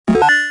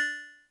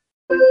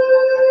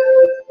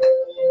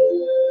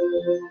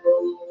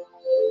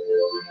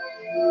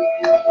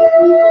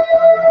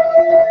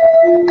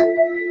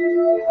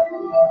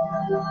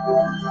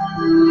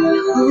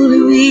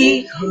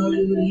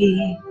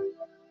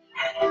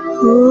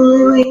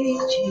Holy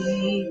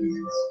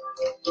Jesus.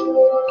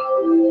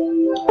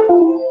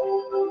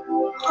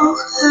 Oh,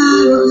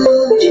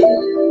 God,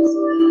 Jesus.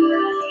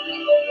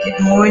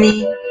 Good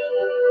morning.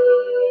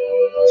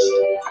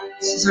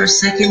 This is our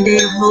second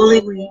day of Holy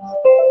Week.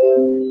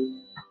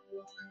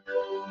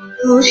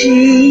 Oh,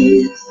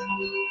 Jesus.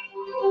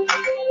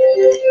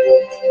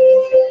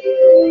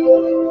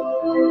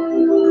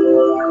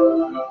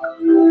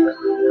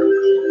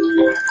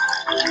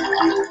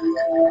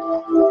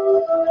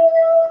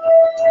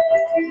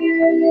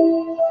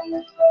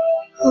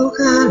 Oh,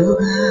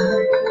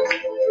 God,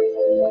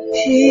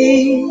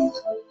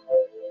 Jesus.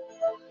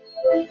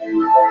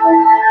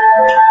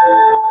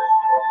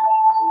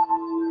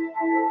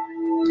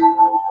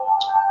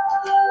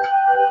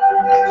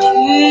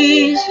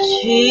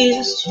 Jesus,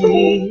 Jesus,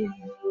 Jesus.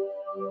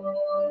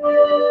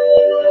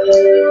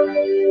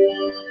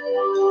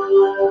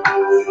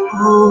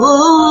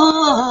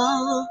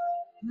 Oh,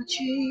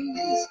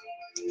 Jesus.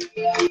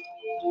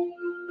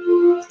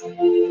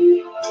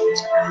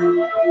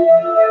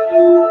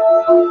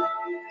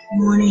 Good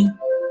morning.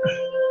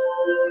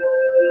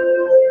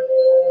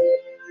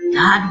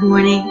 God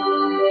morning.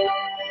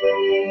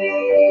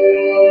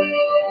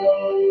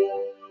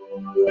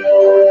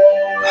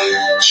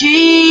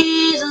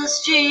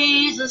 Jesus,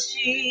 Jesus,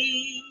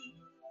 Jesus.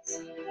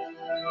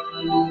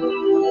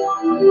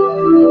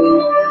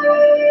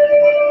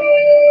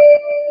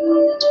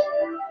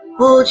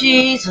 Oh,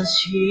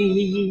 Jesus,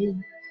 Jesus.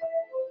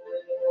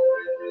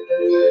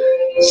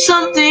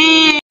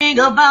 Something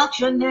about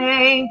your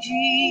name,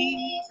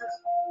 Jesus.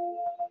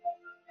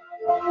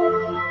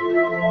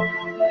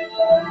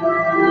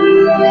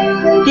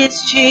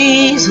 It's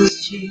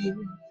Jesus, Jesus.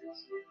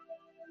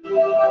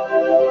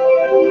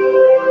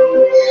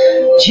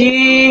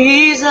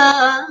 Jesus.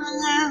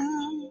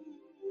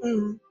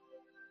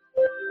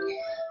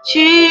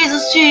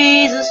 Jesus,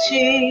 Jesus,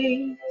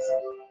 Jesus.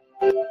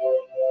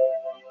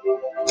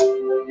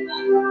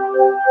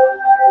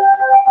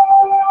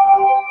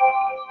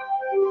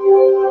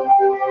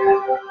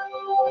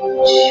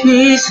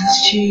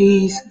 Jesus,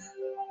 Jesus.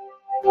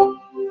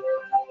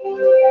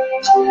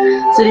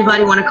 Does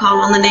anybody want to call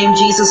on the name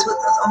Jesus with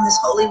us on this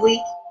Holy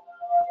Week?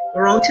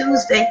 We're on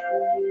Tuesday.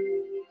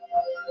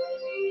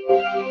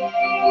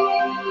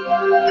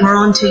 We're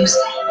on Tuesday.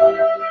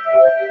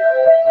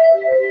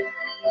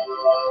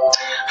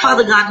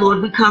 Father God,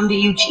 Lord, we come to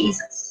you,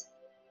 Jesus.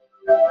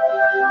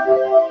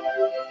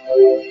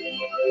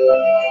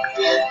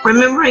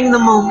 Remembering the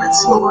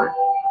moments, Lord.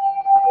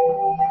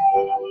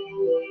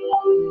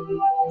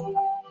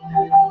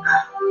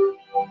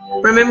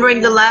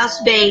 Remembering the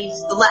last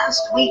days, the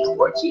last week,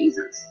 Lord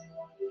Jesus.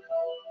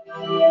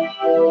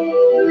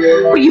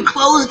 Where you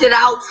closed it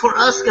out for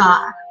us,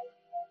 God.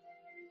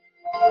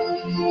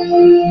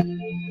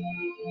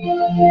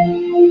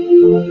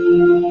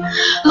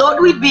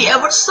 Lord, we'd be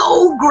ever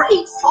so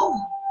grateful,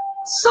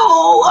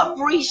 so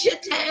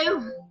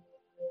appreciative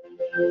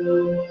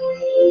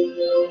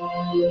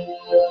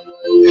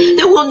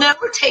that we'll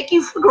never take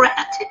you for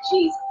granted,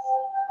 Jesus.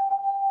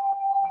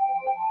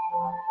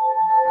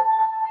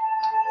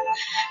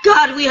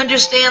 God, we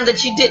understand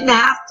that you didn't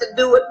have to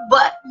do it,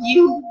 but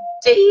you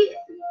did.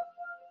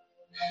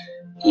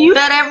 You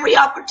had every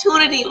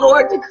opportunity,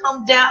 Lord, to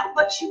come down,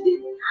 but you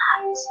did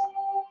not.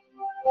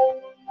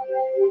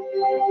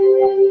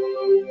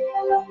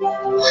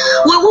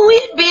 Where would we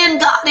have been,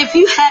 God, if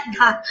you had,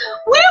 God?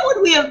 Where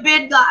would we have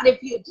been, God,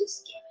 if you had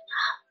just given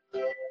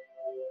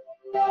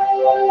up?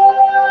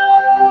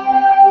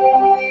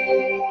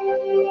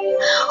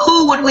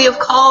 Who would we have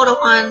called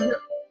on?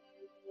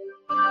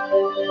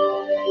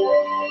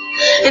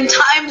 In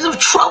times of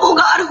trouble,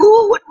 God,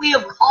 who would we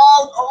have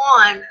called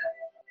on?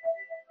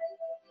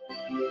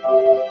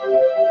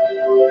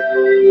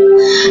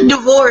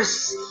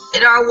 Divorce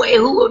in our way,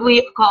 who would we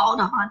have called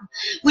on?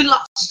 We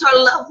lost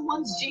our loved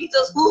ones,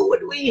 Jesus. Who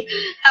would we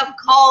have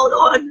called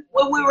on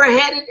when we were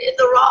headed in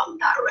the wrong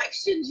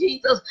direction,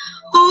 Jesus?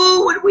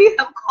 Who would we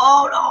have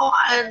called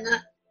on?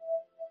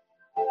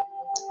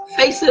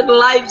 Facing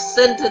life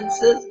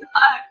sentences,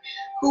 God,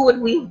 who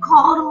would we have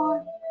called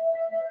on?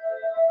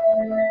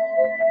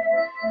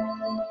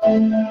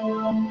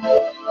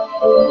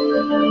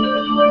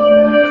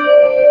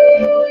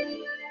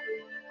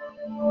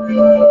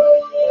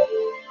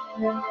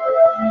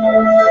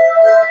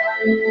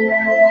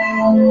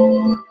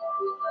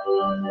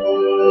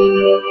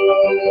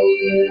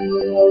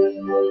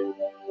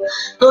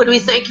 Lord, we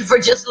thank you for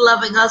just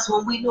loving us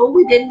when we know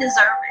we didn't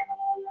deserve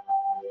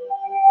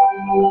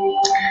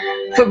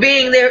it. For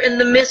being there in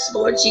the midst,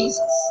 Lord Jesus.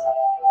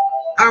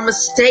 Our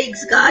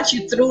mistakes, God,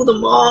 you threw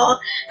them all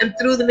and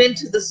threw them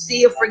into the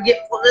sea of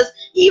forgetfulness.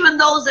 Even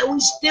those that we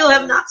still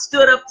have not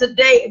stood up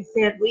today and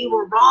said we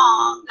were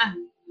wrong.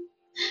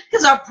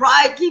 Because our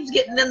pride keeps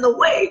getting in the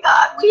way,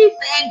 God. We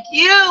thank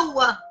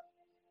you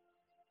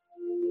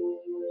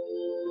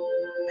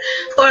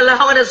for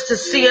allowing us to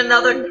see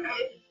another day.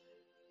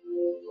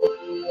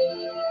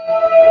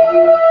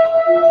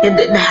 It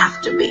didn't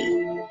have to be.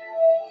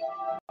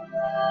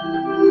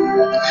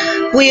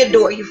 We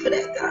adore you for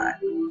that, God.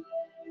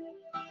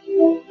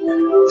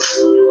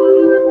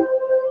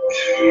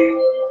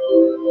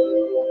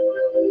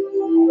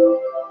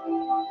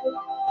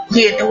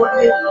 We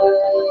adore you.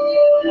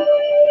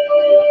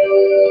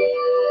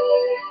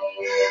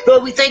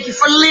 Lord, we thank you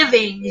for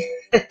living.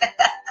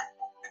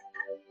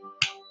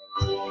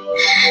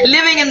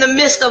 Living in the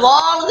midst of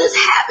all of this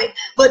havoc,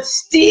 but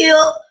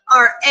still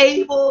are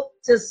able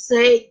to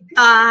say,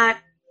 God,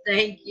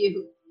 thank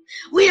you.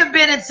 We have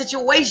been in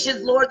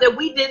situations, Lord, that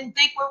we didn't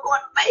think we were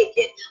going to make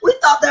it. We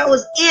thought that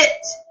was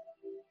it.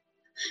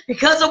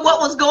 Because of what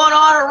was going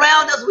on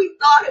around us, we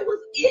thought it was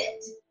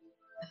it.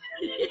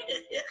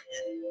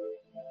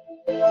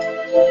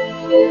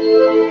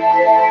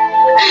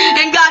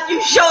 And God,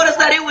 you showed us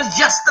that it was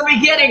just the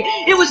beginning.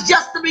 It was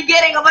just the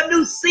beginning of a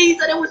new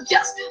season. It was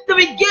just the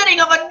beginning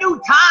of a new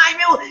time.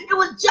 It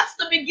was just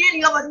the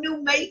beginning of a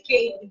new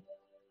making.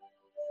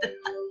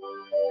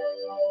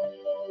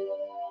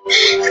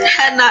 If it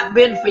had not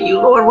been for you,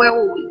 Lord, where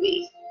would we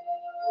be?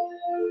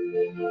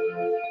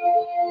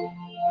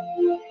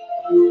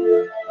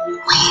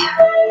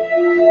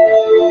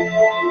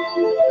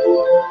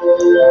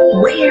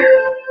 Where?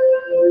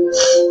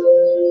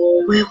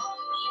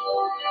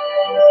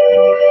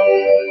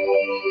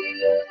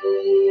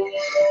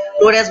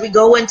 Lord, as we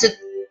go into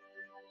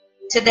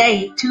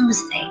today,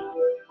 Tuesday,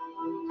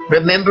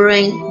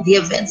 remembering the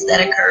events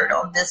that occurred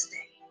on this day,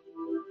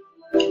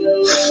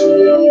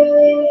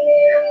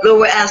 Lord,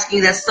 we're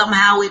asking that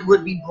somehow it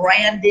would be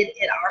branded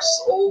in our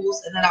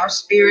souls and in our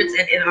spirits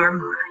and in our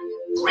mind.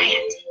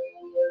 Branded.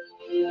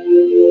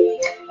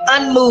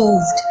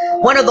 Unmoved.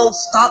 One of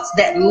those thoughts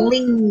that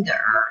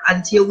linger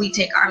until we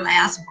take our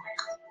last breath.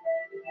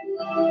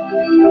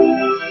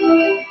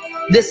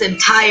 This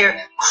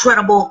entire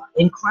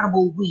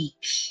incredible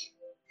week,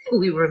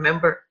 we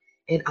remember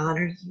and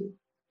honor you.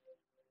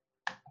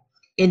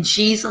 In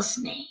Jesus'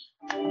 name,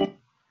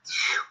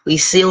 we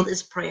seal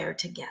this prayer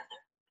together.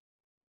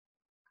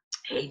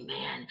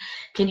 Amen.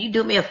 Can you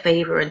do me a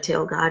favor and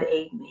tell God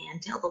amen?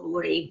 Tell the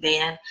Lord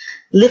amen.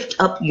 Lift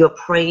up your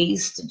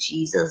praise to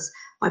Jesus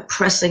by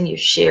pressing your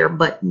share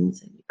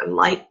buttons and your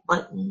like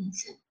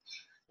buttons and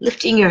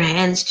lifting your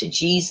hands to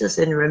Jesus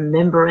in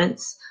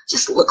remembrance.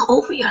 Just look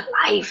over your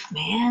life,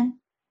 man.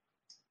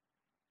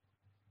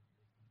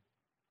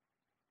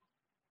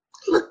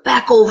 Look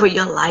back over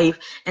your life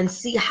and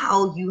see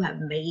how you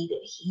have made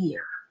it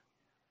here.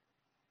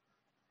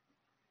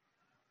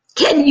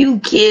 Can you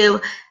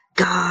give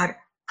God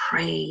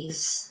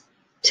praise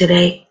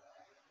today?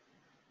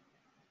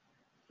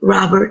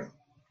 Robert,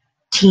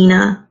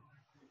 Tina,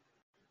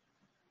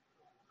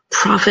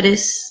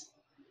 Prophetess,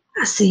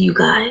 I see you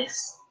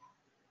guys.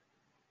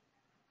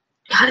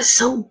 God is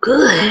so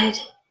good.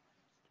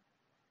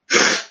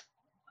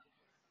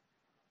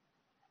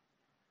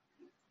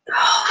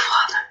 Oh,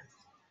 Father.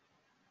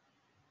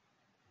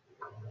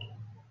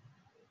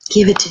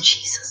 Give it to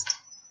Jesus.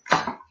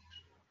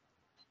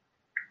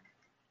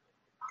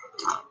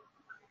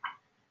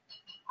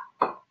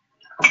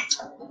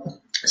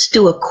 Let's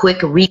do a quick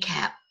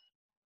recap.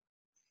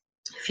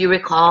 If you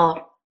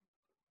recall,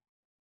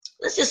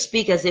 let's just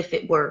speak as if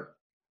it were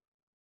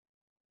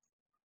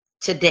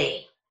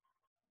today.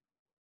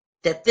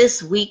 That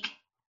this week,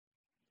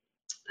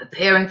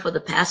 preparing for the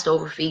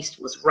Passover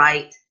feast was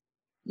right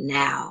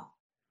now.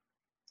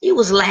 It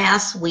was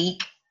last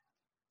week.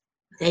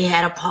 They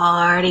had a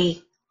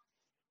party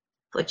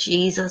for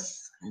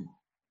Jesus. And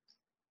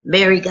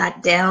Mary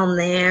got down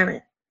there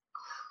and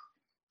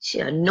she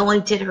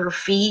anointed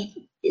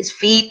his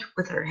feet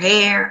with her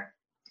hair.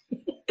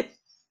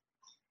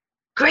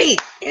 Great.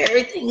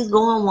 Everything's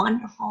going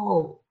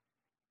wonderful.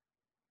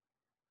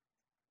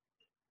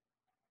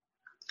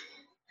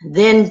 And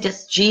then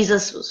just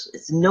Jesus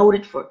is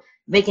noted for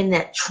making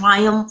that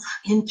triumph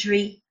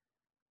entry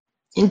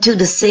into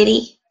the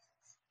city.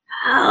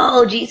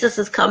 Oh, Jesus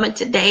is coming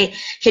today.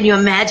 Can you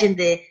imagine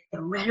the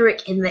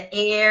rhetoric in the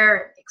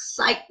air,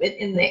 excitement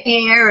in the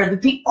air, and the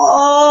people?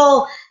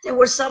 Oh, there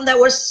were some that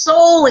were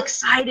so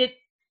excited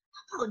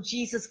about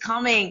Jesus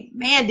coming.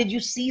 Man, did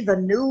you see the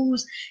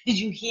news? Did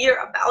you hear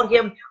about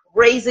him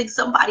raising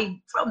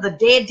somebody from the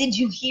dead? Did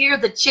you hear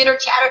the chitter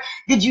chatter?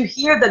 Did you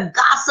hear the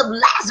gossip?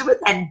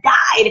 Lazarus had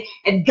died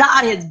and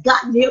God has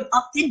gotten him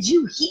up. Did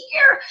you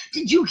hear?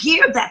 Did you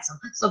hear that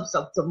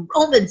some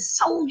Roman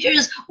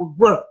soldiers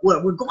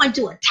were going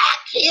to attack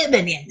him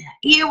and in that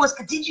ear was?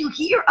 Did you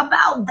hear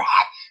about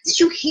that? Did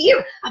you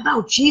hear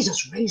about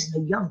Jesus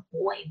raising a young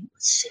boy who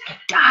was sick and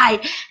died?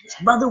 His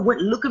mother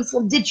went looking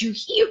for him. Did you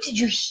hear? Did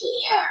you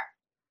hear?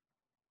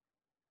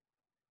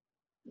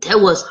 There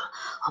was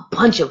a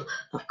bunch of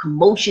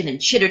commotion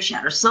and chitter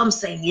chatter. Some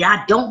saying, yeah,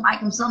 I don't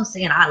like him. Some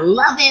saying, I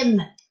love him.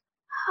 There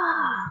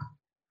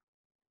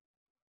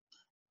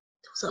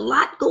was a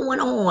lot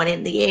going on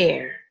in the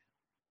air.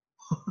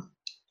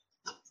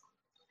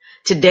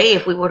 Today,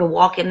 if we were to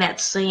walk in that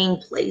same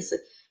place,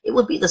 it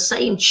would be the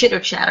same chitter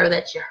chatter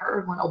that you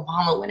heard when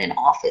Obama went in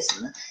office,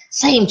 and the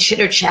same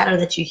chitter chatter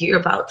that you hear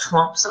about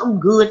Trump, some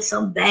good,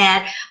 some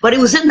bad, but it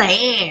was in the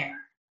air.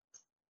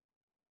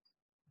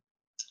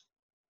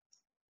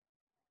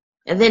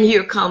 And then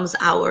here comes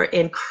our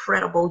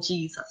incredible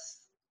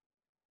Jesus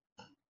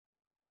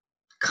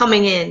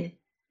coming in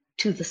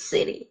to the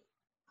city.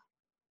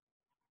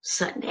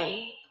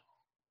 Sunday.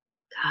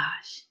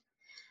 Gosh.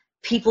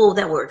 People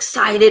that were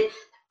excited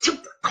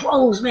took their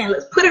clothes, man.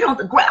 Let's put it on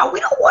the ground.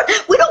 We don't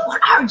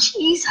want our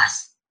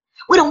Jesus.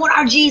 We don't want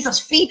our Jesus'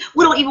 feet.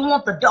 We don't even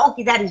want the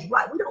donkey that is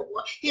right. We don't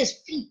want his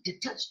feet to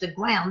touch the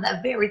ground,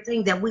 that very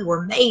thing that we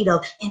were made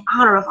of in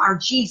honor of our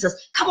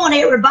Jesus. Come on,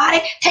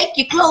 everybody. Take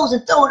your clothes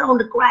and throw it on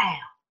the ground.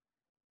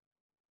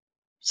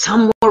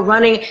 Some were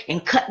running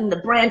and cutting the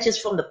branches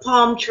from the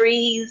palm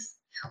trees.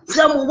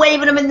 Some were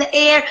waving them in the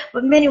air,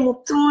 but many were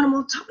throwing them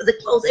on top of the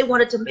clothes. They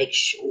wanted to make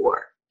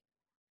sure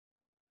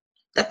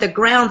that the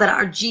ground that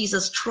our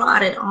Jesus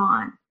trotted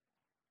on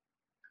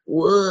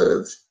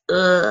was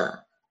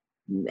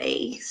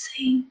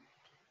amazing.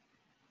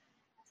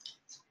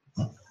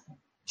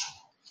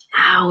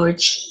 Our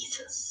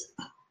Jesus.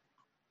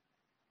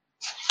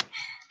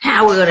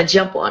 Now we're going to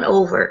jump on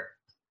over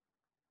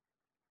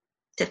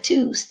to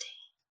Tuesday.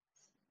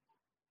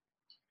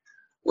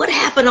 What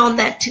happened on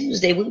that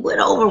Tuesday? We went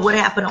over what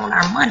happened on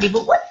our Monday,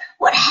 but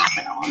what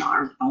happened on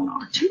our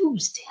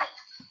Tuesday?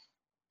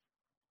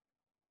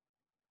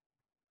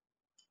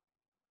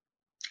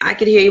 I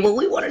could hear you. Well,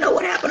 we want to know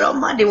what happened on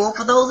Monday. Well,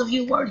 for those of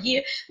you who weren't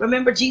here,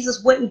 remember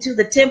Jesus went into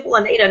the temple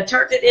and they done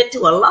turned it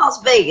into a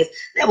Las Vegas.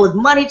 There was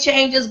money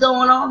changes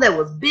going on. There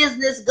was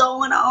business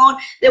going on.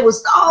 There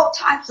was all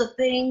types of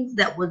things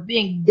that was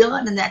being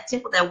done in that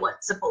temple that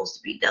wasn't supposed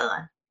to be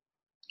done.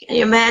 Can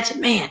you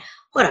imagine? Man,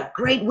 what a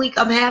great week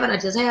I'm having. I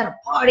just had a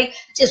party. I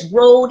just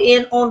rode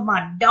in on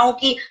my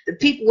donkey. The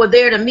people were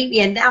there to meet me,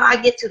 and now I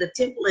get to the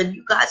temple and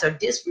you guys are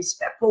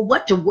disrespectful.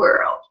 What the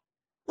world?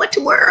 What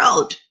the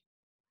world?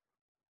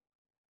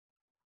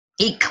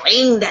 He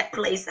cleaned that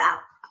place out.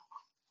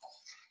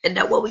 Isn't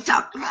that what we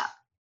talked about?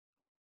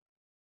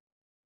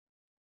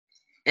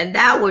 And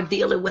now we're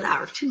dealing with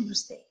our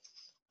Tuesday.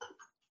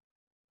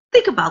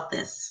 Think about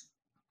this.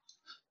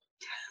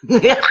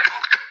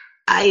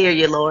 I hear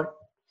you, Lord.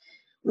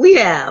 We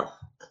have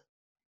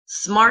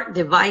smart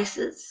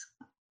devices.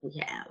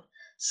 We have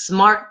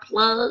smart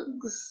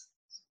plugs,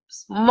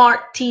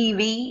 smart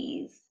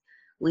TVs.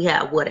 We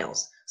have what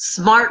else?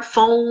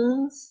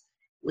 Smartphones.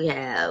 We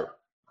have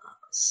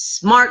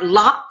smart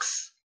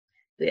locks.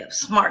 We have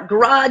smart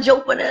garage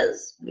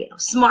openers. We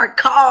have smart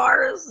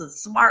cars, and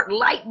smart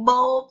light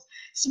bulbs,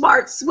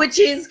 smart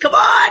switches. Come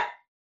on.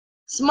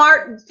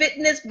 Smart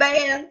fitness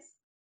bands.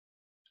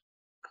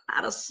 A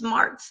lot of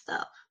smart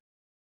stuff.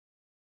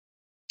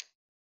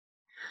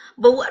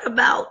 But what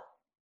about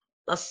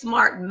a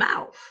smart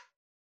mouth?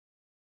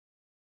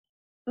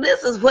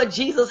 This is what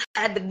Jesus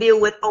had to deal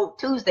with on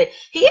Tuesday.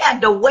 He had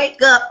to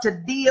wake up to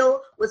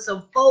deal with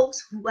some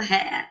folks who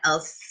had a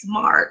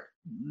smart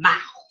mouth.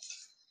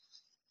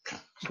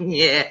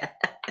 Yeah.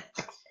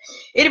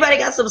 Anybody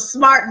got some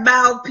smart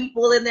mouth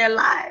people in their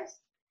lives?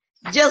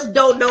 Just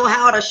don't know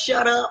how to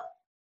shut up.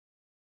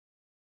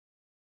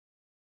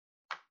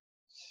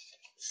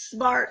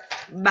 Smart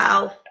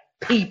mouth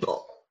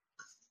people.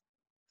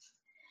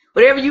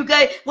 Whatever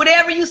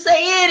you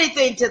say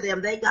anything to them,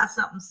 they got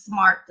something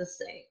smart to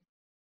say.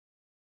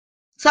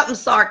 Something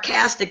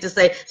sarcastic to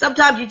say.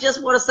 Sometimes you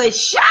just want to say,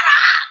 shut up!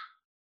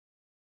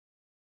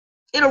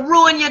 It'll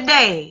ruin your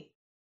day.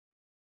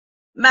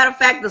 Matter of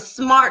fact, the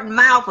smart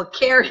mouth will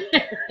carry.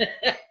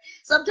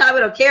 Sometimes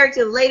it'll carry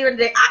to later in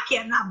the day. I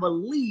cannot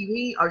believe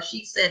he or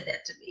she said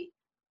that to me.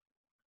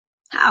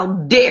 How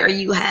dare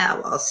you have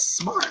a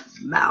smart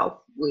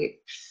mouth with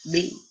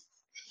me?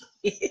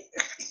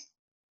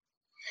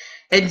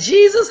 And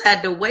Jesus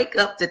had to wake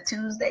up to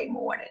Tuesday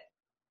morning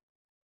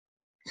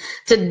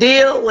to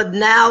deal with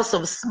now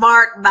some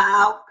smart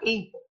mouth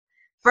people.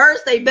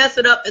 First, they messed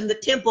it up in the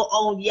temple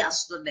on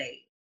yesterday,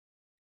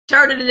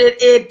 turning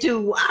it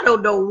into, I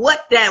don't know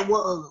what that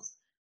was,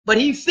 but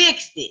he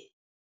fixed it.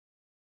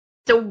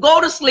 To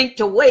go to sleep,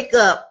 to wake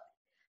up,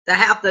 to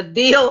have to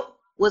deal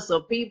with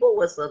some people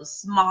with some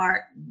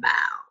smart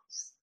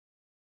mouths.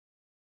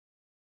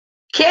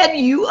 Can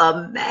you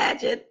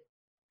imagine?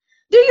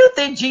 Do you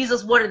think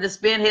Jesus wanted to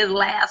spend his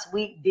last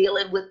week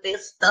dealing with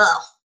this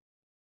stuff?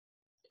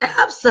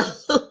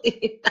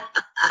 Absolutely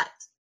not.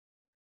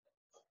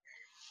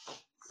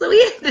 So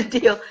he had to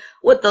deal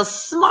with the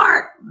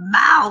smart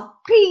mouth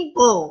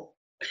people.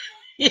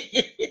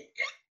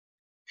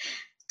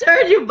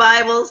 Turn your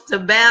Bibles to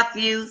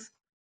Matthew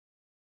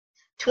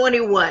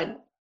 21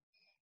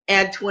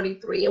 and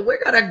 23. And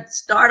we're going to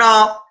start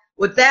off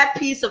with that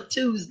piece of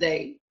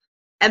Tuesday,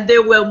 and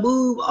then we'll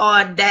move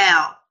on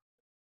down.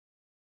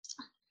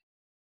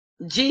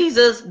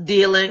 Jesus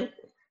dealing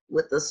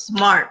with the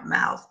smart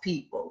mouth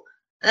people.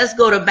 Let's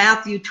go to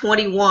Matthew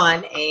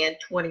 21 and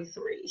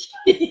 23.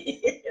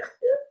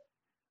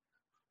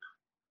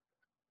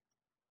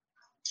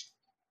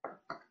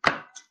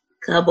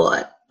 Come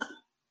on.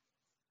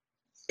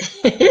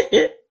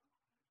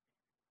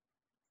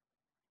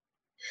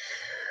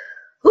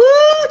 Woo,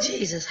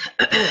 Jesus.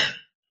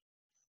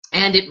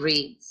 And it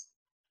reads,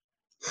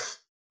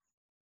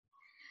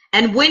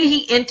 and when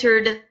he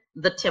entered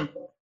the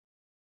temple,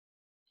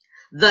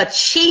 The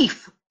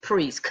chief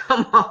priest,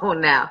 come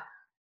on now,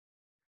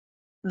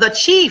 the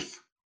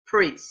chief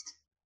priest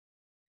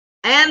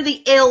and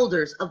the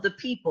elders of the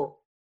people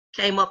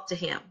came up to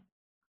him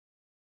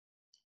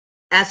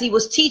as he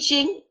was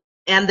teaching,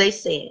 and they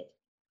said,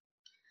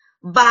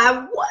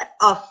 by what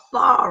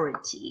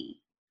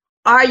authority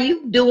are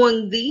you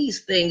doing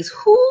these things?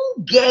 Who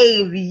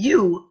gave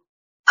you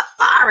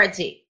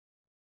authority?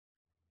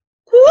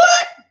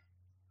 What?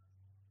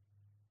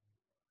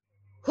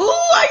 Who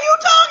are you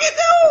talking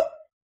to?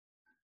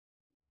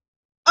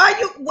 Are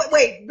you,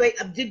 wait,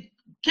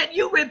 can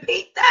you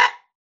repeat that?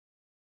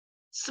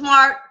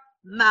 Smart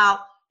mouth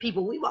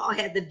people, we've all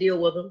had to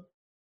deal with them.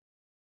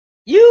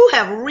 You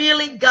have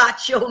really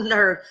got your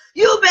nerve.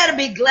 You better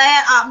be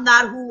glad I'm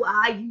not who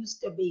I used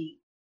to be.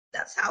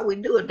 That's how we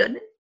do it, doesn't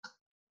it?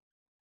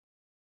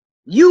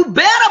 You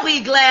better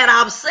be glad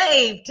I'm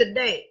saved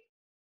today.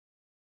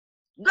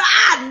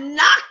 God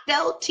knocked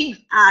those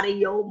teeth out of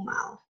your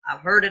mouth. I've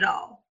heard it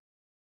all.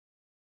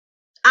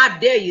 I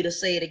dare you to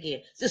say it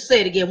again. Just say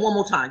it again one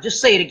more time.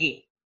 Just say it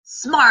again.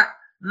 Smart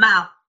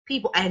mouth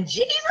people. And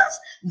Jesus,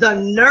 the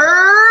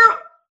nerve,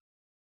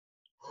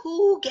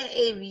 who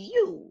gave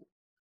you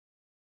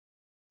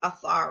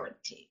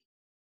authority?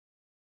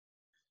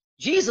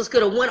 Jesus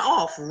could have went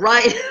off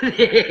right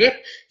there.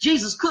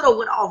 Jesus could have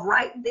went off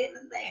right then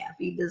and there if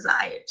he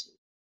desired to.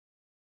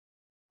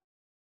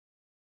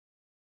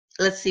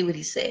 Let's see what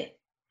he said.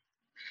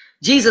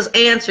 Jesus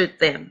answered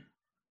them,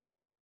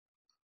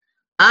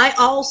 I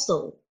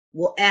also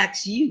will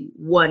ask you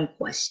one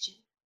question.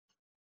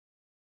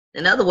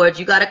 In other words,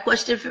 you got a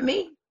question for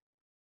me?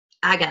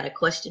 I got a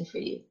question for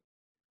you.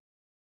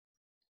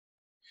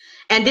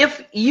 And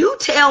if you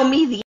tell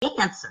me the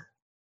answer,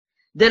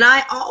 then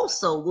I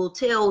also will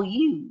tell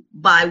you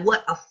by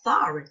what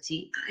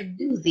authority I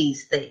do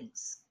these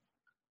things.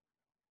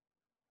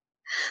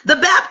 The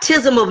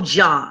baptism of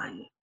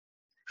John,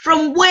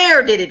 from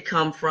where did it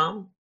come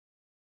from?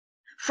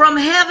 From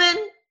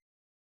heaven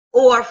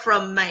or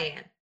from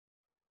man?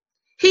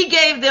 He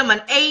gave them an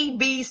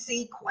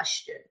ABC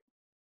question.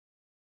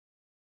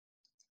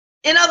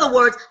 In other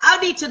words, I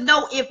need to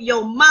know if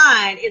your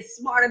mind is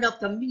smart enough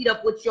to meet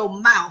up with your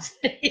mouth.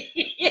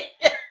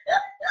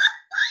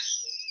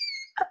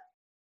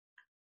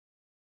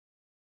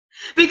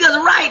 Because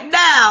right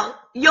now,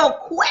 your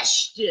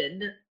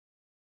question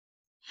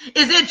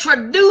is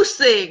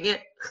introducing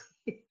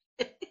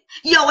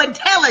your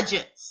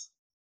intelligence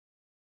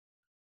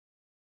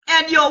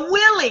and your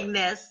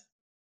willingness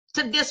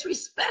to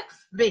disrespect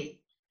me.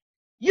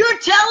 You're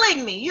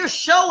telling me, you're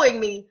showing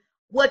me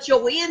what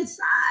your insides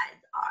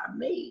are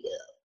made of.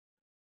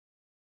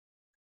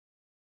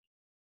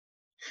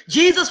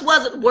 Jesus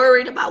wasn't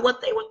worried about what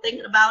they were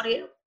thinking about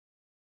him.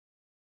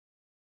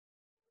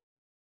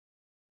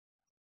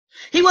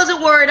 He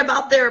wasn't worried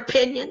about their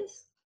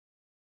opinions,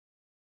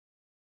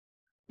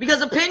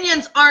 because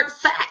opinions aren't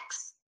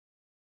facts.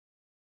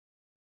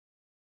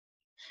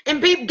 And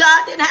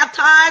God didn't have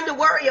time to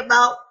worry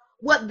about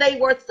what they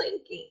were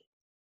thinking.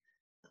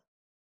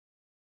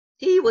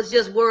 He was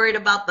just worried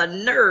about the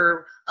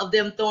nerve of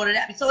them throwing it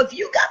at me. So if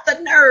you got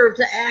the nerve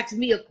to ask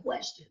me a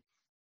question,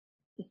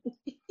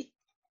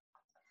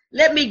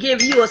 let me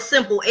give you a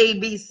simple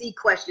ABC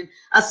question,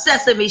 a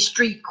Sesame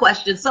Street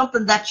question,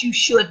 something that you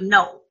should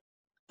know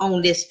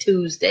on this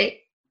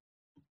Tuesday.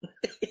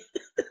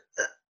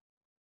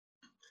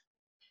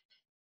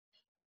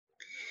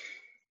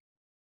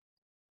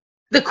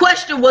 The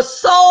question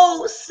was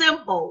so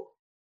simple.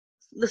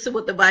 Listen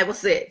what the Bible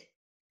said.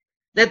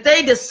 That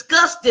they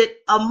discussed it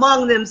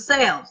among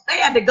themselves. They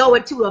had to go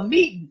into a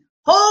meeting.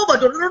 Oh, but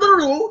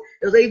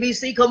does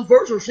ABC come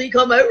first or C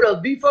come out?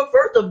 Does B come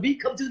first or B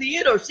come to the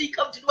end or C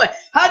come to the end?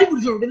 How do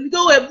we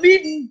go have a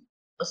meeting?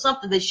 Or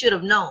something they should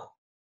have known.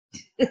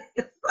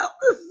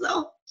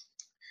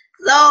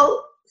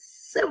 So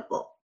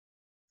simple.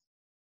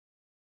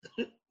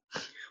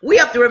 We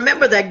have to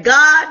remember that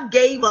God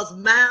gave us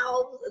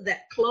mouths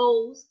that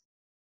close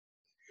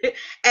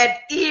and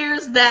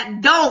ears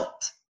that don't.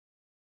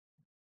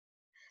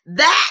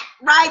 That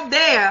right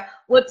there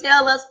will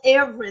tell us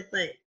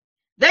everything.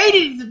 They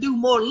need to do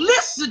more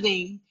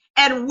listening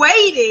and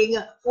waiting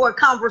for a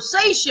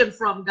conversation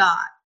from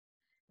God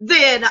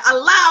than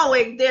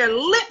allowing their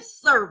lip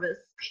service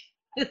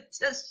to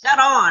shut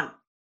on.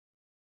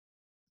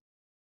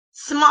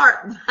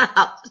 Smart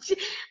mouth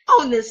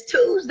on this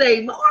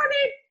Tuesday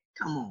morning.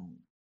 Come on.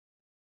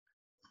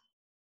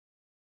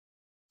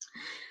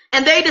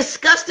 And they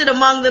discussed it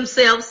among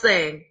themselves,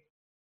 saying,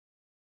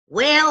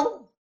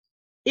 well,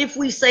 if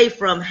we say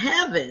from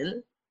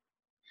heaven,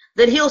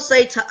 then he'll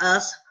say to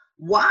us,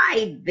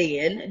 why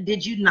then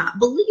did you not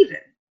believe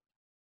him?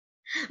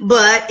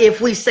 But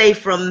if we say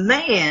from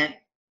man,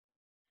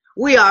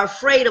 we are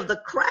afraid of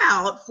the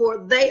crowd,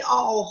 for they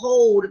all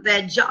hold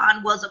that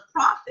John was a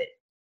prophet.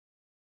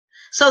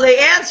 So they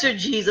answered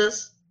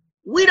Jesus,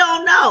 we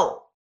don't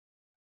know.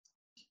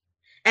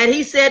 And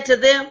he said to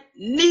them,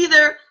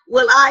 neither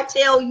will I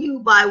tell you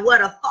by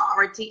what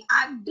authority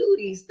I do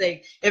these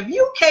things. If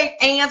you can't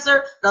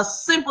answer the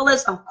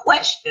simplest of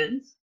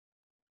questions,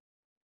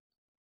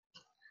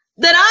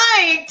 then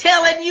I ain't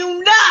telling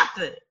you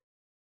nothing,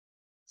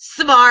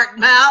 smart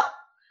mouth,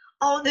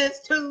 on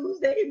this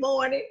Tuesday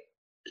morning.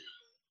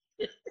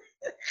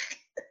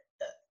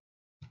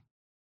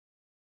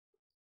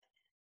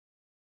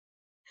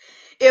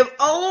 If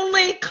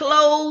only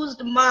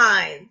closed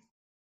minds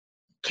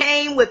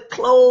came with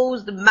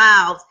closed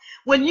mouths.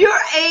 When you're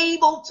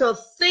able to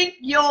think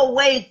your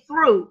way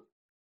through,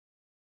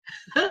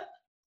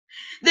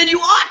 then you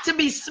ought to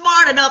be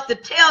smart enough to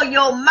tell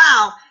your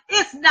mouth,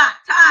 it's not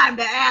time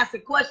to ask a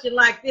question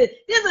like this.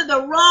 This is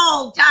the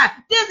wrong time.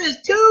 This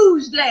is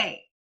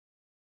Tuesday.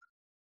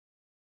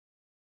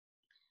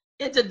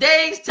 In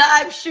today's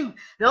time, shoot,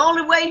 the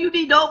only way you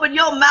need to open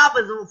your mouth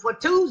is for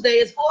Tuesday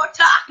is for a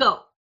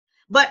taco.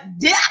 But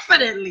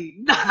definitely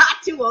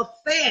not to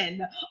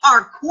offend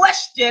or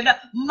question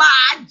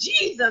my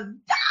Jesus.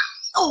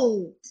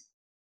 Don't.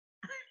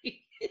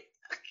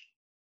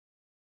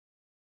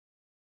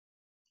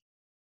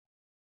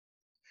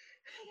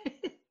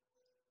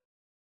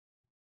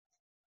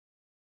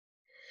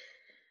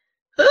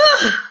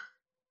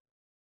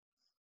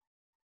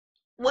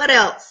 What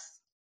else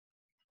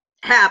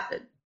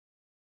happened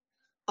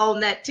on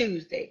that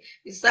Tuesday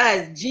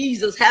besides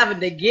Jesus having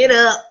to get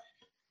up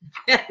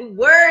and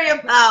worry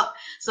about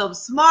some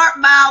smart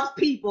mouth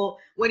people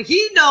when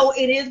he know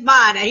in his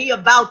mind that he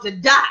about to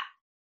die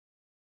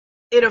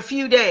in a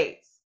few days?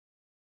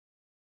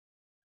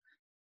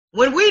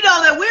 When we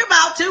know that we're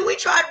about to,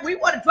 we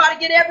want to try to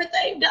get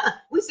everything done.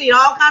 We see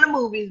all kind of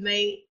movies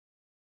made.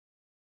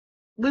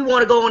 We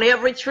want to go on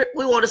every trip.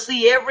 We want to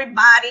see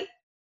everybody.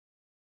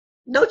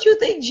 Don't you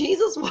think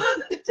Jesus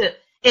wanted to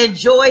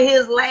enjoy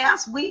his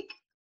last week?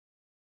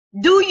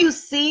 Do you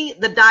see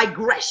the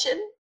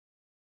digression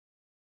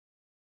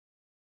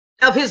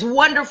of his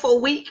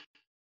wonderful week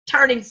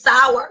turning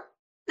sour?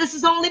 This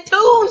is only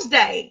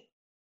Tuesday.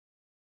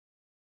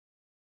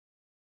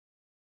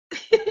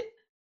 A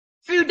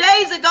few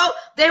days ago,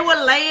 they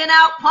were laying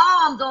out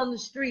palms on the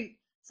street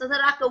so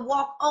that I could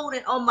walk on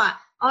it on my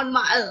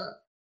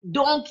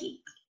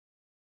donkey,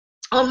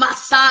 on my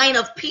sign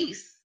of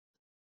peace.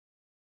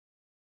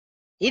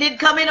 He didn't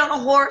come in on a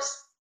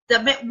horse,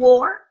 that meant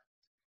war.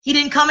 He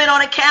didn't come in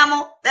on a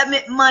camel, that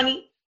meant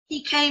money.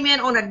 He came in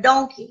on a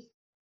donkey,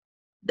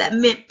 that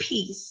meant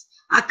peace.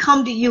 I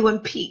come to you in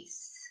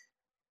peace.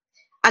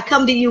 I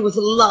come to you with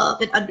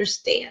love and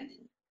understanding.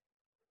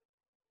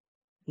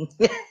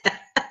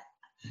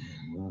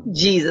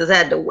 Jesus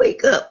had to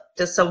wake up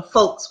to some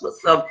folks with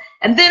some.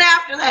 And then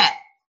after that,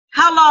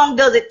 how long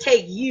does it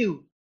take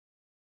you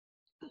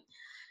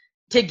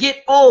to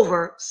get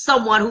over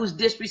someone who's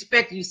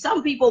disrespecting you?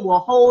 Some people will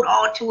hold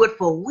on to it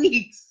for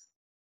weeks.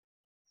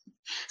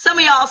 Some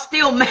of y'all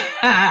still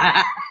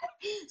mad.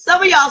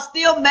 Some of y'all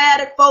still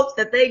mad at folks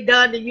that they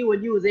done to you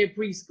when you was in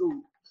preschool.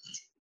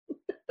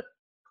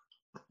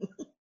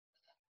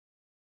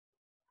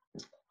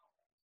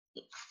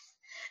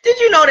 Did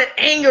you know that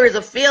anger is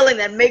a feeling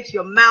that makes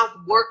your mouth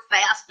work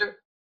faster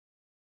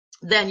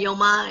than your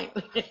mind?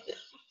 Did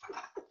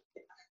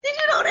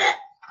you know that?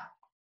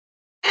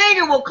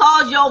 Anger will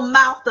cause your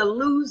mouth to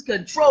lose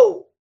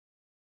control.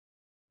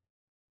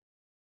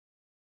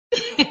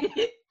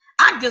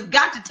 I just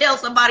got to tell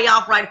somebody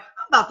off right.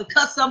 I'm about to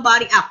cuss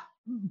somebody out.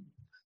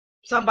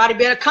 Somebody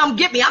better come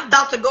get me. I'm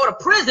about to go to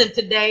prison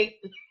today.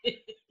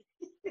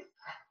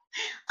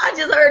 I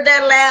just heard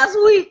that last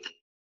week.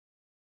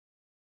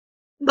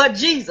 But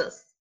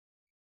Jesus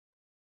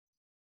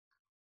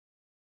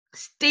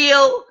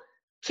still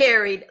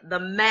carried the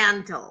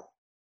mantle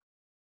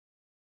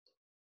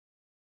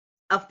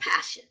of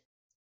passion,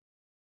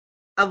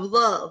 of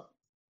love,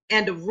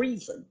 and of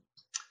reason.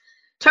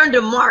 Turn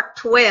to Mark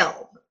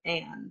 12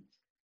 and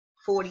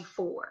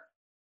 44.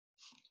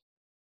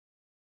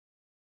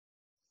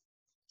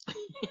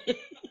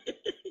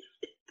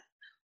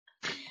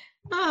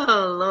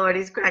 Oh, Lord,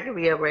 he's cracking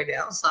me up right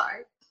now. I'm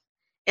sorry.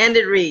 And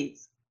it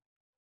reads,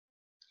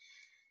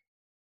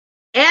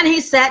 and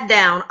he sat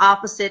down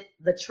opposite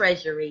the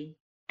treasury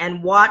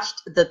and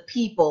watched the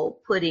people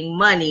putting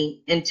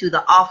money into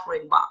the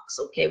offering box.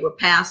 Okay, we're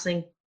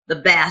passing the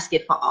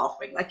basket for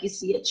offering like you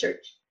see at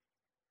church.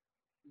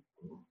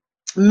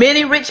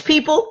 Many rich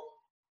people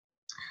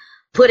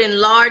put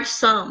in large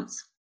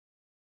sums,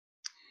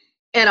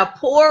 and a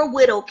poor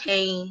widow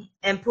came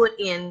and put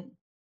in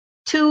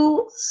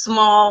 2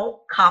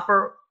 small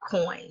copper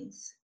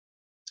coins,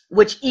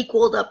 which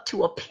equaled up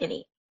to a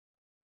penny,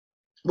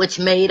 which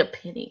made a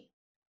penny.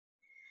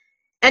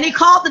 And he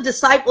called the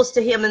disciples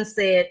to him and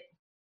said,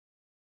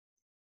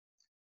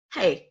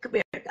 hey, come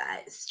here,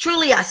 guys.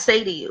 Truly I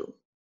say to you,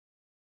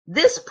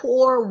 this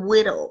poor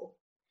widow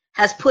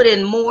has put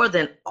in more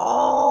than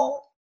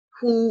all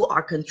who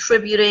are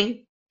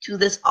contributing to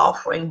this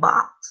offering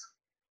box.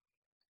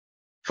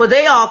 For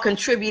they all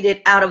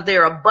contributed out of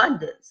their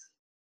abundance,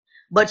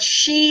 but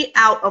she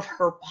out of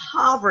her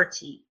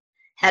poverty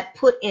had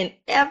put in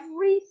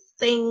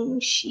everything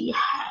she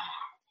had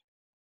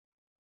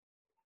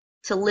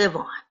to live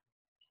on.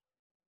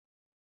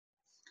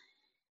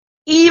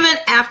 Even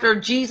after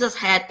Jesus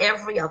had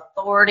every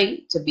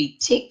authority to be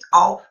ticked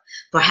off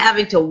for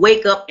having to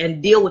wake up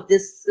and deal with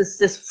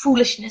this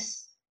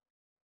foolishness,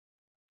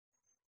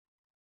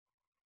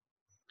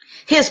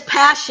 his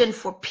passion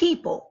for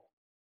people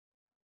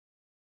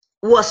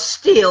was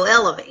still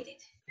elevated.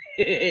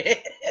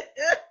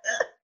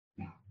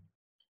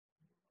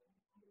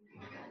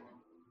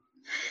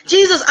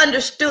 Jesus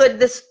understood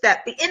this,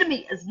 that the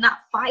enemy is not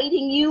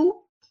fighting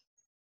you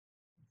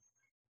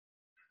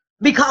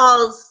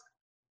because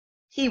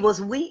he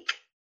was weak.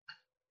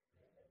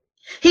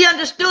 He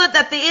understood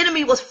that the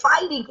enemy was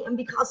fighting him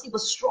because he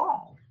was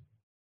strong.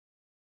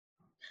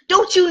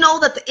 Don't you know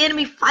that the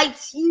enemy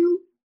fights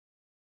you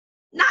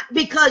not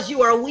because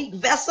you are a weak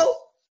vessel?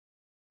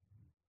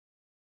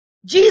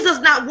 Jesus,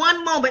 not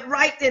one moment,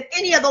 right in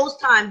any of those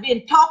times,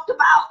 being talked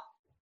about,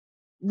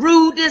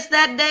 rudeness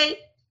that day.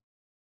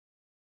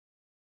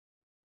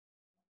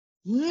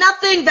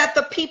 Nothing that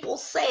the people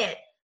said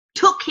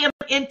took him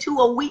into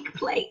a weak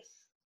place.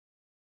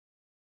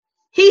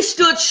 He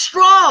stood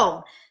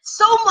strong,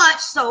 so much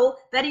so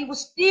that he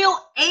was still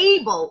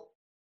able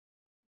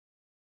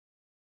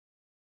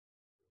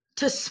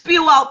to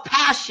spew out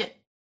passion.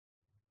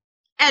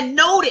 And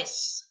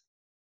notice,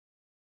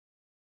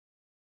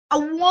 a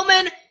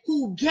woman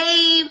who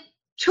gave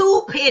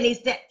 2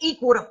 pennies that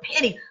equaled a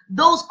penny.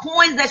 Those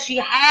coins that she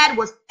had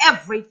was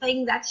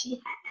everything that she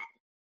had.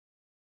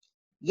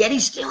 Yet he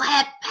still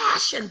had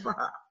passion for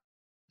her.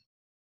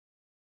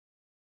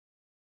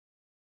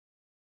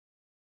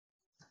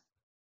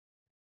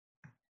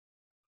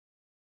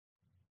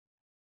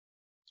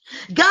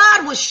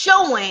 God was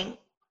showing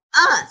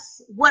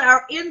us what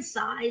our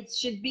insides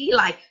should be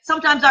like.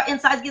 Sometimes our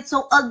insides get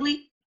so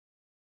ugly.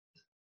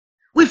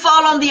 We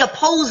fall on the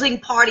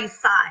opposing party's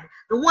side,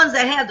 the ones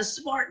that have the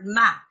smart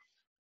mouth.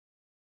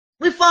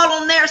 We fall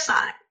on their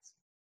sides.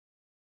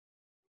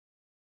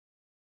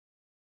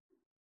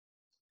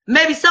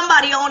 Maybe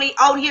somebody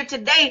out here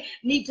today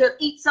need to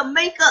eat some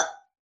makeup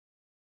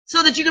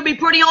so that you can be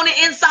pretty on the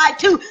inside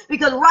too,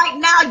 because right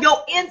now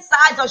your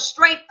insides are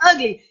straight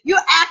ugly. You're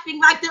acting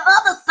like the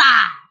other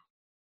side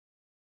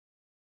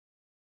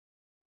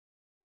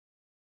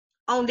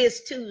on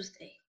this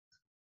Tuesday.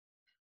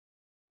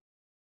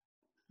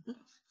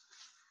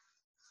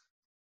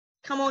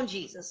 Come on,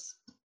 Jesus.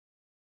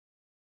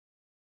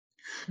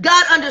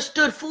 God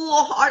understood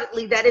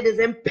full-heartedly that it is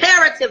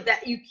imperative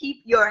that you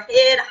keep your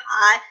head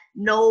high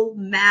no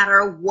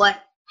matter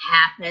what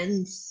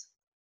happens.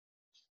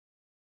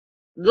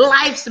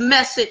 Life's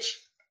message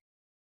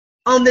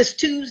on this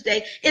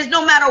Tuesday is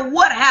no matter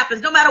what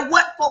happens, no matter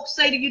what folks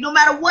say to you, no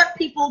matter what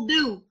people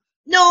do,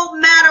 no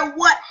matter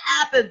what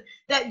happens,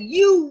 that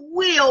you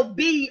will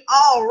be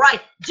all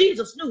right.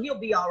 Jesus knew he'll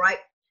be all right.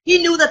 He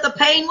knew that the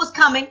pain was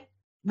coming,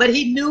 but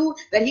he knew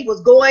that he was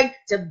going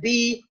to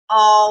be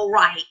all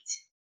right.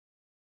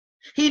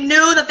 He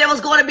knew that there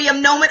was going to be a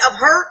moment of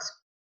hurt.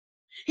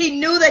 He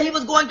knew that he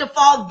was going to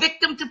fall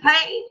victim to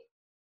pain.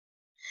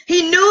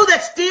 He knew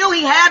that still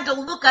he had to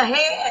look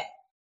ahead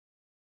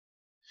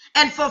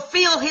and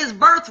fulfill his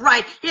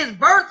birthright. His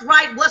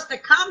birthright was to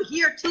come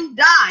here to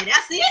die.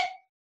 That's it.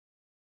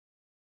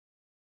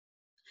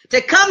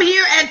 To come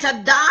here and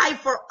to die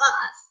for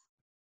us.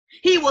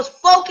 He was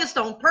focused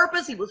on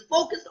purpose. He was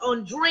focused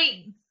on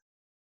dreams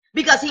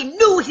because he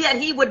knew that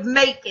he would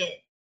make it.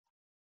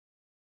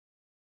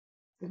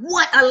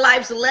 What a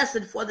life's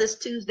lesson for this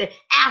Tuesday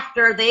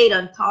after they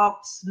done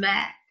talked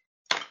smack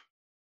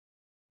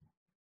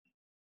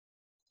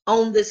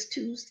on this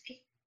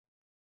Tuesday.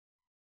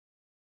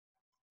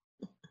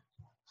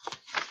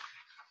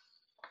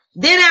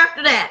 Then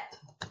after that,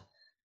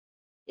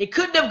 it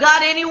couldn't have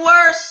got any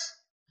worse.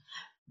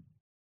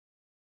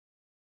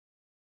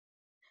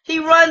 He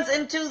runs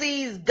into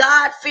these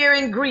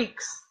God-fearing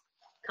Greeks.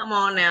 Come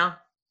on now.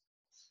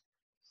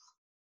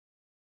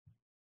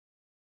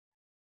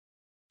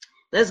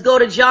 Let's go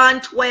to John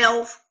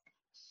 12.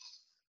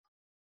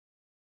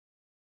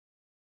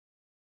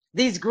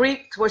 These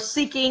Greeks were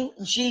seeking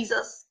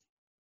Jesus,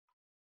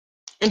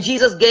 and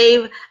Jesus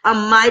gave a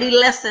mighty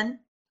lesson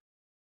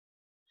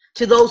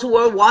to those who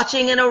were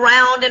watching and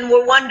around and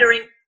were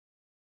wondering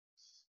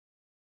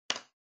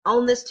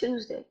on this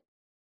Tuesday.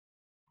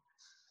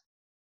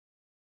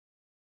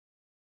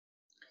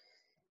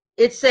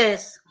 It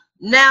says,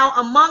 now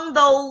among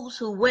those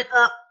who went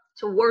up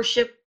to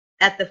worship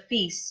at the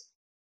feast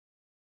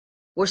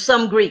were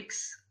some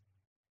Greeks.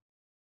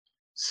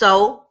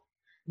 So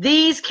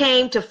these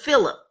came to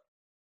Philip,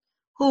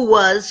 who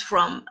was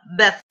from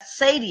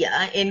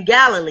Bethsaida in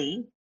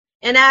Galilee,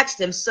 and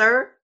asked him,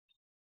 Sir,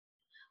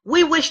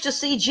 we wish to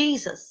see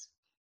Jesus.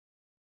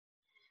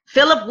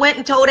 Philip went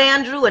and told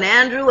Andrew,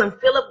 and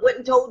Philip went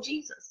and told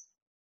Jesus.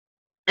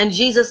 And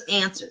Jesus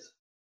answered,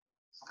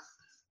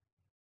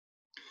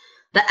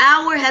 the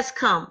hour has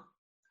come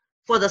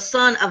for the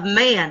Son of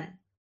Man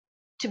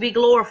to be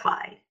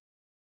glorified.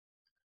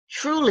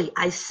 Truly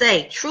I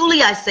say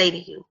to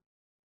you,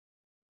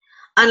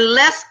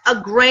 unless a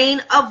grain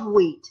of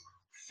wheat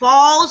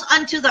falls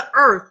unto the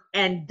earth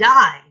and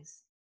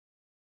dies,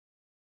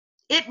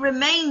 it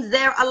remains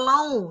there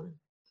alone.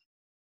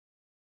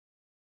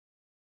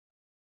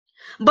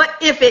 But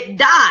if it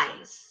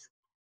dies,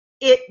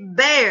 it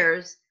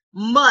bears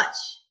much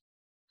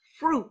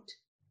fruit.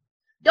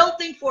 Don't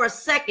think for a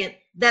second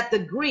that the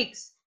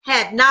Greeks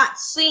had not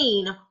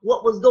seen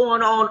what was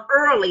going on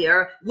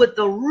earlier with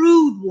the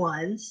rude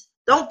ones.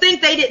 Don't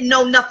think they didn't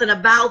know nothing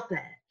about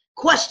that.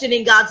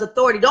 Questioning God's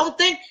authority. Don't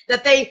think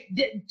that they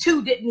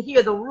didn't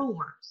hear the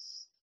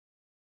rumors.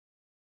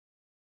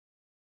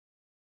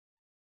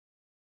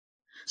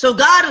 So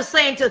God was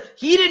saying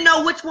he didn't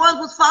know which one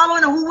was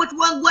following and which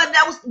one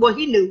wasn't. Well,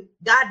 he knew.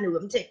 God knew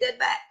him. Take that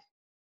back.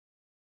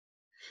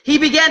 He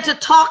began to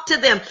talk to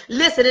them.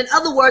 Listen, in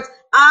other words,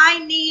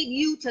 I need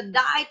you to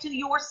die to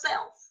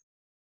yourself.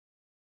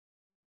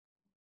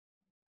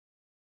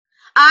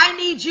 I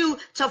need you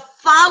to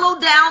follow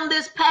down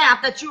this path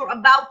that you're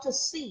about to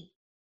see.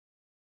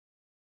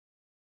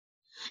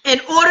 In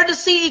order to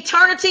see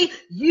eternity,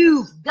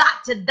 you've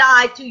got to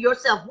die to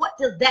yourself. What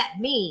does that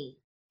mean?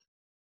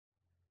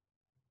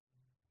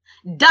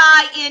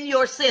 Die in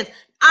your sins.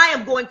 I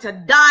am going to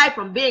die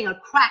from being a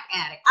crack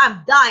addict.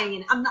 I'm dying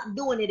and I'm not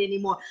doing it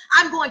anymore.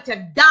 I'm going to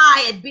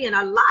die at being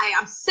a liar.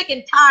 I'm sick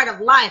and tired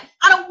of lying.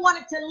 I don't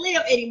want it to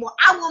live anymore.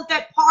 I want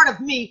that part of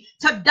me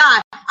to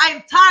die. I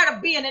am tired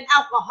of being an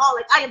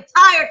alcoholic. I am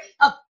tired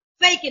of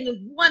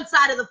faking one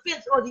side of the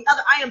fence or the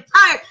other. I am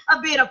tired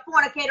of being a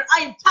fornicator.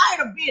 I am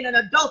tired of being an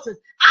adulteress.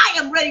 I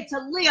am ready to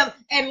live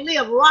and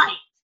live right.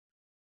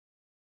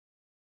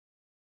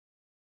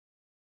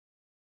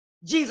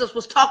 Jesus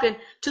was talking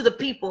to the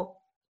people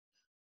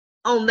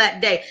on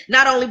that day.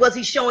 Not only was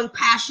he showing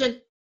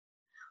passion,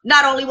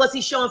 not only was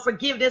he showing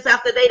forgiveness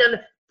after they done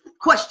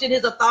questioned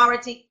his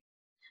authority,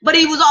 but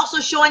he was also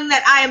showing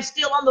that I am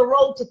still on the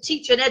road to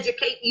teach and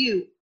educate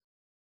you.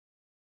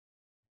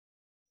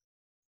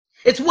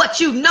 It's what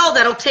you know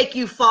that'll take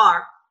you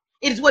far.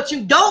 It is what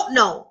you don't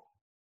know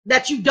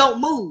that you don't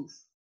move.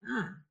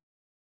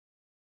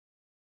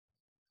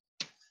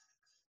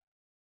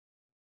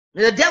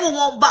 The devil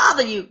won't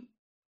bother you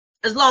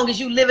as long as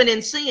you're living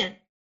in sin.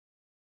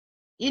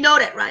 You know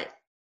that, right?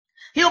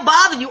 He'll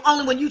bother you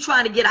only when you're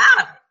trying to get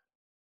out of it.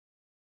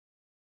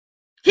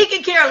 He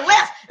can care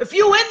less. If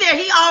you in there,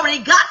 he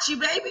already got you,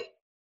 baby.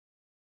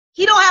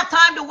 He don't have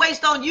time to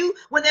waste on you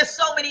when there's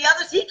so many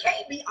others. He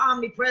can't be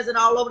omnipresent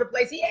all over the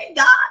place. He ain't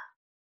God.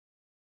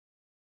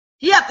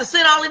 He have to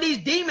send all of these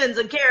demons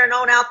and carrying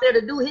on out there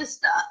to do his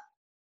stuff.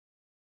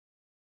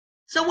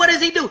 So what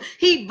does he do?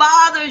 He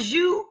bothers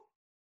you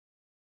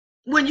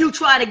when you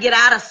try to get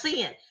out of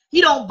sin. He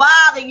don't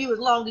bother you as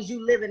long as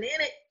you living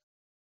in it.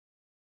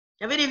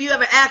 Have any of you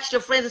ever asked your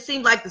friends? It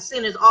seems like the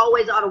sinners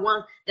always are the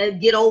ones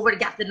that get over, that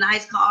got the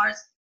nice cars,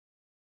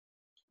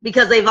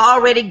 because they've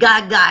already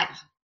got God.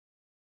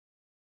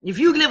 If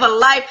you live a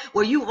life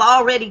where you've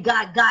already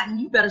got God,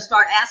 you better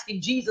start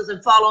asking Jesus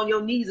and fall on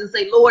your knees and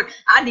say, Lord,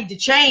 I need to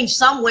change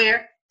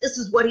somewhere. This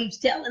is what he's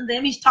telling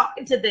them. He's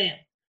talking to them.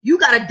 You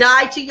got to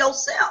die to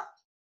yourself.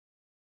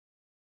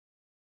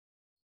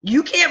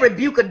 You can't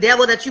rebuke a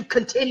devil that you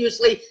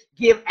continuously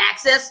give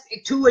access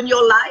to in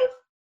your life.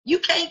 You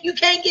can't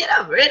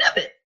get rid of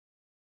it.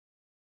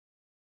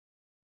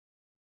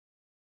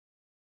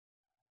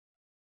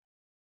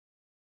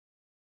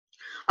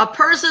 A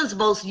person's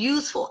most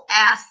useful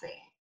asset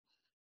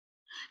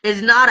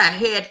is not a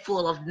head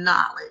full of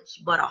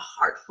knowledge, but a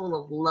heart full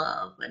of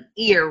love, an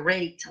ear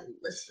ready to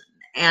listen,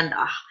 and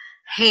a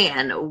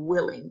hand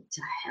willing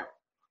to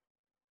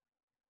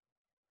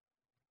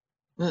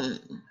help.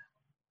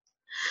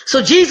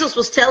 So Jesus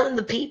was telling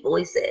the people,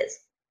 he says,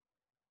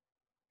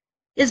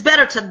 it's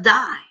better to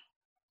die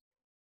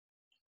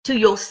to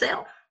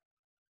yourself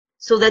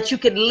so that you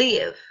can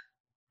live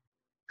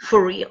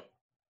for real.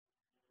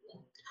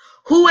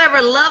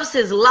 Whoever loves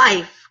his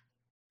life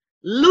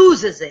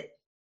loses it.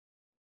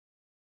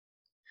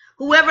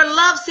 Whoever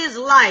loves his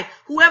life,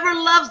 whoever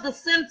loves the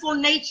sinful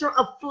nature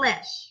of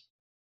flesh,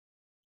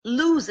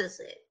 loses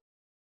it.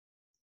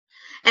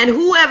 And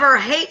whoever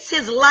hates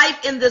his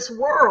life in this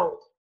world,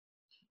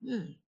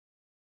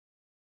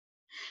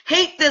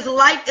 hate this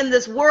life in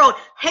this world,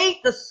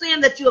 hate the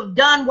sin that you have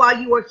done while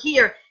you were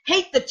here,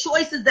 hate the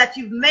choices that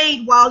you've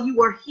made while you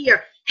were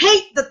here,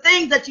 hate the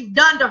things that you've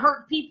done to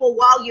hurt people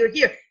while you're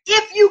here.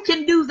 If you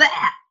can do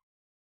that,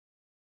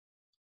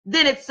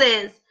 then it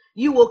says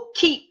you will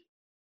keep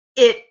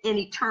it in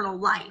eternal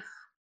life.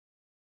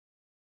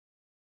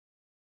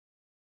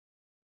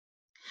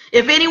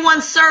 If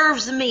anyone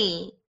serves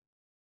me,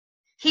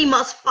 he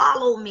must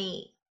follow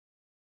me.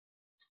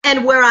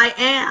 And where I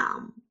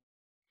am,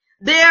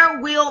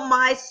 there will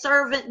my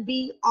servant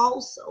be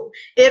also.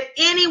 If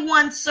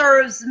anyone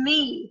serves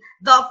me,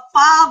 the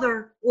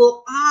Father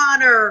will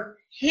honor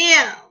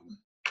him.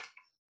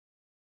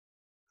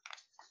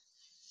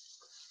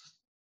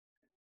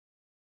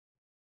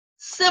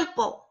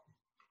 Simple.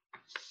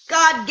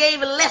 God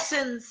gave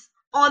lessons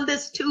on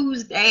this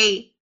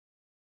Tuesday.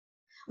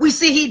 We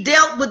see he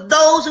dealt with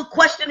those who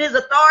questioned his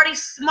authority,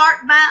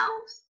 smart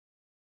mouths.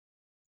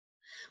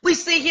 We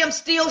see him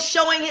still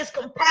showing his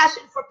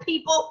compassion for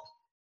people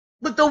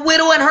with the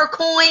widow and her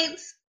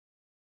coins.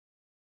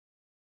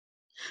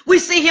 We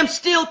see him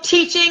still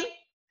teaching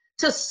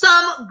to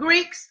some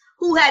Greeks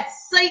who had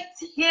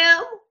seeked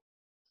him.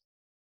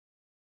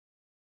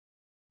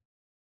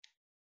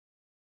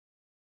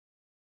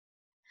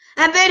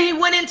 And then he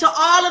went into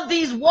all of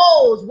these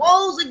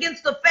woes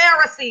against the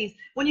Pharisees.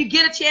 When you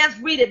get a chance,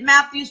 read it,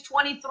 Matthew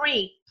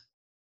 23.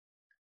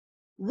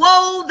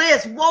 Woe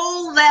this,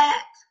 woe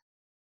that.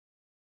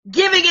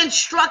 Giving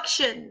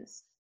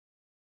instructions.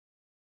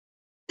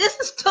 This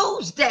is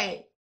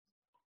Tuesday.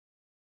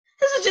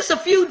 This is just a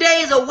few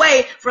days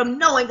away from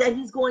knowing that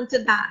he's going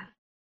to die.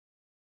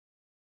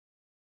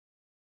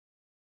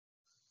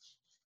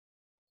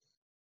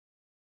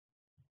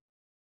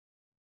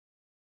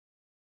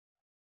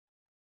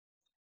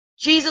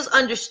 Jesus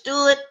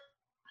understood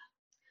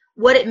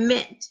what it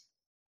meant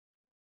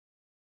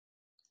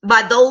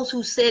by those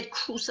who said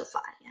crucify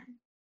him.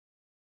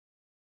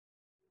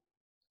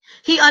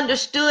 He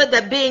understood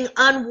that being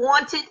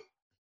unwanted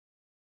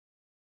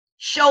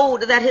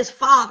showed that his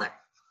Father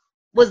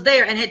was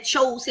there and had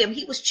chose him.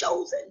 He was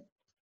chosen.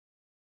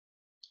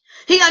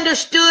 He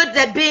understood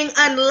that being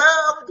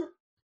unloved,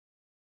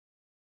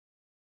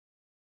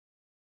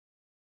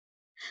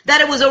 that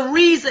it was a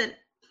reason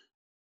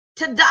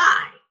to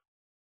die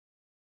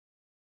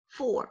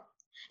for.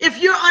 If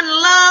you're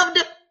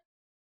unloved,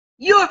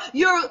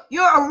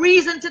 you're a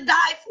reason to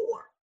die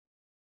for.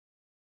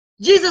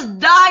 Jesus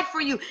died for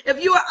you.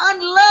 If you are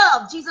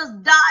unloved, Jesus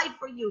died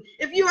for you.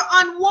 If you are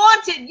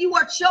unwanted, you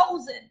are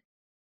chosen.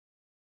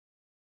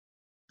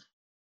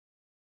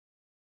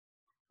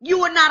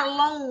 You are not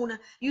alone.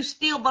 You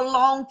still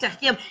belong to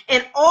him.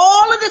 And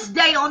all of this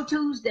day on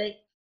Tuesday,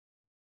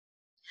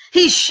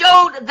 he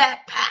showed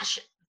that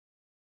passion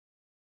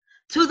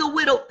to the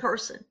widowed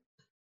person,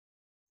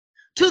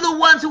 to the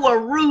ones who are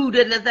rude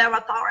in their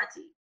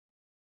authority,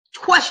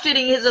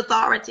 questioning his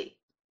authority,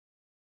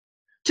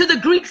 to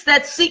the Greeks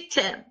that seeked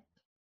him.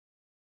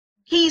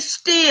 He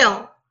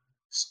still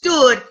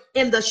stood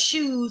in the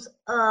shoes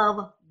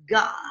of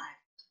God.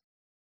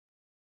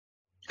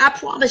 I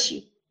promise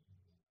you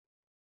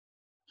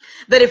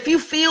that if you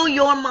fill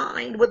your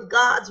mind with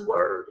God's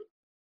word,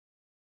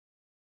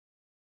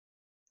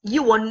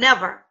 you will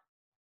never,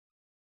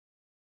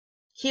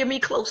 hear me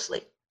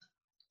closely,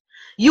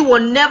 you will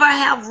never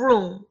have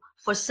room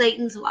for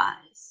Satan's lies.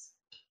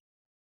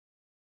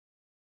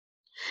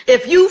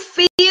 If you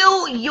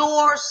fill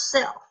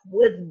yourself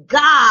with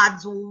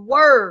God's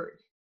word,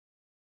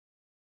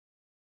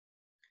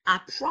 I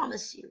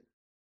promise you,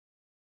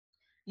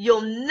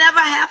 you'll never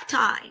have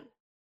time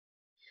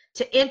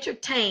to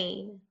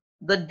entertain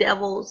the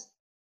devil's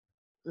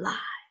lie.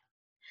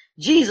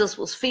 Jesus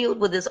was filled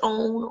with his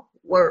own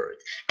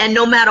words. And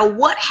no matter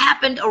what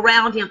happened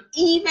around him,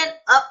 even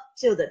up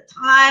to the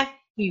time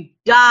he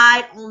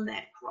died on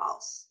that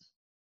cross,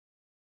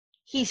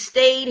 he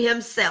stayed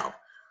himself.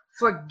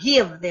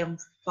 Forgive them,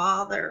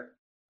 Father,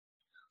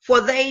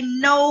 for they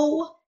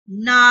know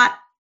not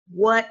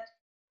what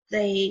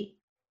they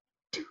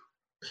do.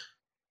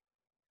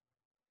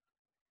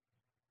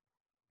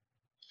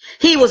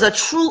 He was a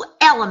true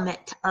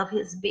element of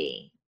his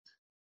being.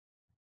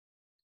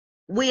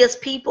 We as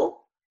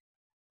people,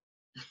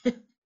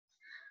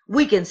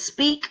 we can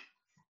speak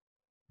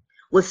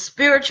with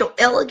spiritual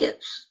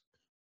elegance.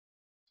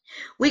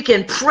 We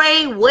can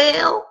pray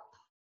well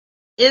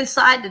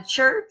inside the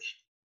church.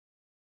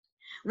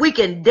 We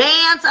can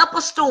dance up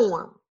a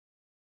storm,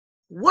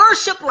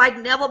 worship like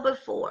never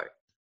before.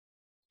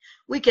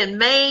 We can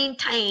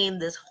maintain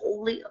this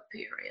holy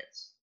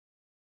appearance.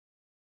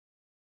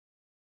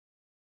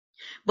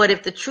 But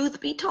if the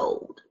truth be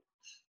told,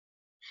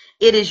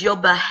 it is your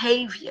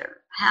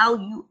behavior, how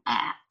you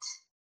act,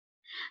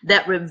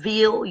 that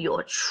reveal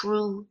your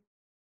true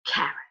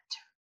character.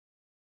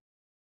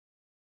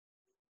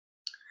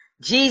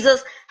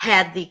 Jesus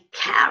had the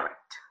character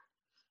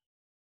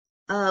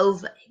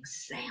of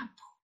example.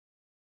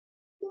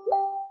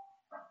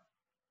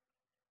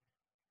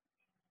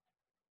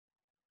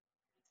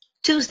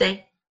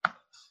 Tuesday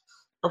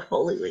of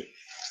Holy Week.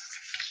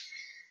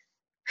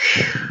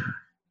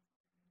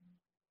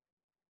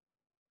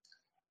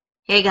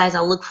 Hey guys,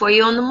 I'll look for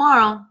you on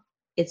tomorrow.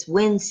 It's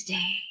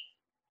Wednesday.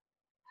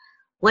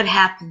 What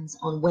happens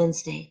on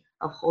Wednesday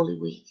of Holy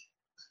Week?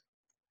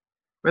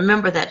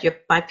 Remember that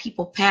my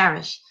people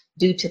perish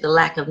due to the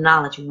lack of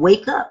knowledge.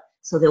 Wake up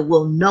so that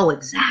we'll know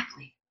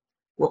exactly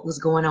what was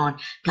going on.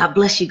 God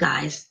bless you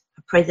guys.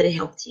 I pray that it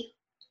helped you.